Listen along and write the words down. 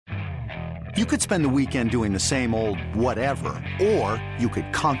You could spend the weekend doing the same old whatever, or you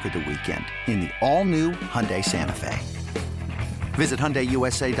could conquer the weekend in the all-new Hyundai Santa Fe. Visit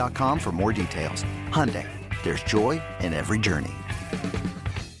HyundaiUSA.com for more details. Hyundai, there's joy in every journey.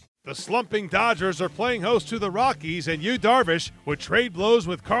 The slumping Dodgers are playing host to the Rockies, and Yu Darvish would trade blows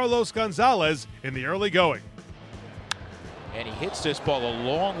with Carlos Gonzalez in the early going. And he hits this ball a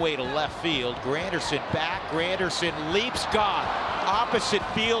long way to left field. Granderson back. Granderson leaps, gone. Opposite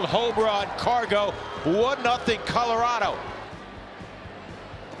field, home run, Cargo. 1-0 Colorado.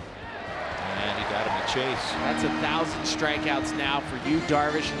 And he got him to chase. That's 1,000 strikeouts now for Yu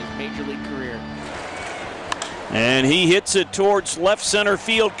Darvish in his major league career. And he hits it towards left center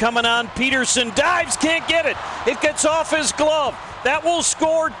field. Coming on, Peterson dives, can't get it. It gets off his glove. That will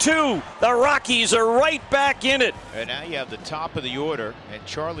score 2. The Rockies are right back in it. And now you have the top of the order, and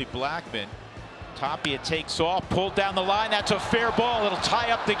Charlie Blackmon. Tapia takes off, pulled down the line. That's a fair ball. It'll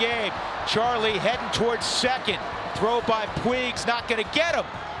tie up the game. Charlie heading towards second. Throw by Puig's, not going to get him.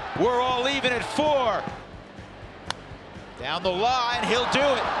 We're all even at 4. Down the line, he'll do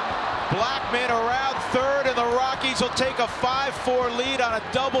it. Blackmon around third, and the Rockies will take a 5-4 lead on a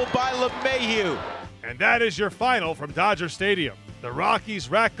double by LeMahieu. And that is your final from Dodger Stadium. The Rockies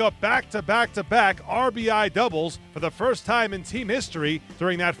rack up back-to-back-to-back RBI doubles for the first time in team history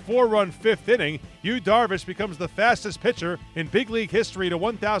during that 4-run 5th inning. Yu Darvish becomes the fastest pitcher in big league history to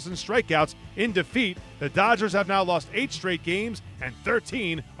 1,000 strikeouts in defeat. The Dodgers have now lost 8 straight games and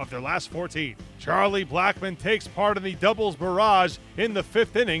 13 of their last 14. Charlie Blackmon takes part in the doubles barrage in the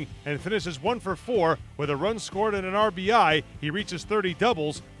 5th inning and finishes 1 for 4 with a run scored and an RBI. He reaches 30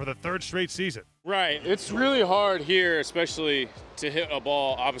 doubles for the 3rd straight season. Right. It's really hard here, especially to hit a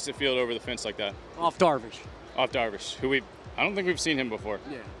ball opposite field over the fence like that. Off Darvish. Off Darvish, who I don't think we've seen him before.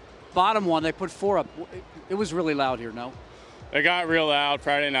 Yeah. Bottom one, they put 4 up. It was really loud here, no? It got real loud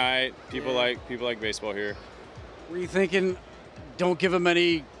Friday night. People like baseball here. Were you thinking, don't give them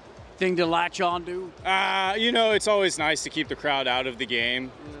anything to latch on to? It's always nice to keep the crowd out of the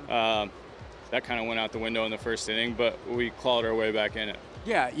game. Yeah. That kind of went out the window in the first inning, but we clawed our way back in it.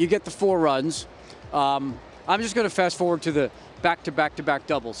 Yeah, you get the 4 runs. I'm just going to fast forward to the back-to-back-to-back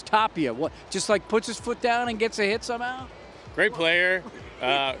doubles. Tapia, just puts his foot down and gets a hit somehow? Great player.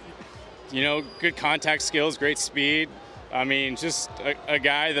 Good contact skills, great speed. I mean, just a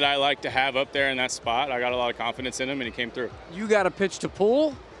guy that I like to have up there in that spot. I got a lot of confidence in him, and he came through. You got a pitch to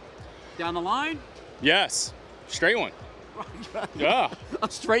pull down the line? Yes. Straight one. Yeah. A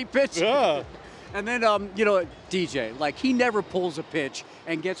straight pitch? Yeah. And then, DJ, he never pulls a pitch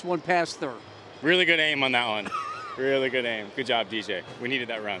and gets one past third. Really good aim on that one. Really good aim. Good job, DJ. We needed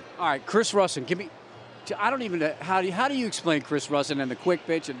that run. All right, Chris Russin, I don't even know, how do you explain Chris Russin and the quick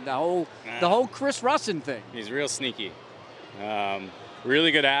pitch and the whole Chris Russin thing? He's real sneaky.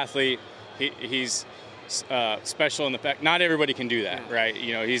 Really good athlete. He's special in the fact not everybody can do that, right?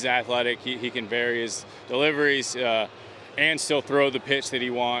 He's athletic. He can vary his deliveries and still throw the pitch that he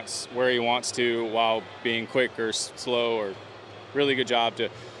wants where he wants to while being quick or slow. Or really good job to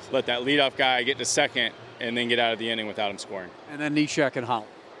let that leadoff guy get to second and then get out of the inning without him scoring. And then Neshek and Holland.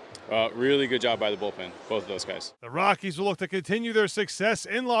 Really good job by the bullpen, both of those guys. The Rockies will look to continue their success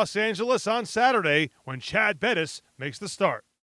in Los Angeles on Saturday when Chad Bettis makes the start.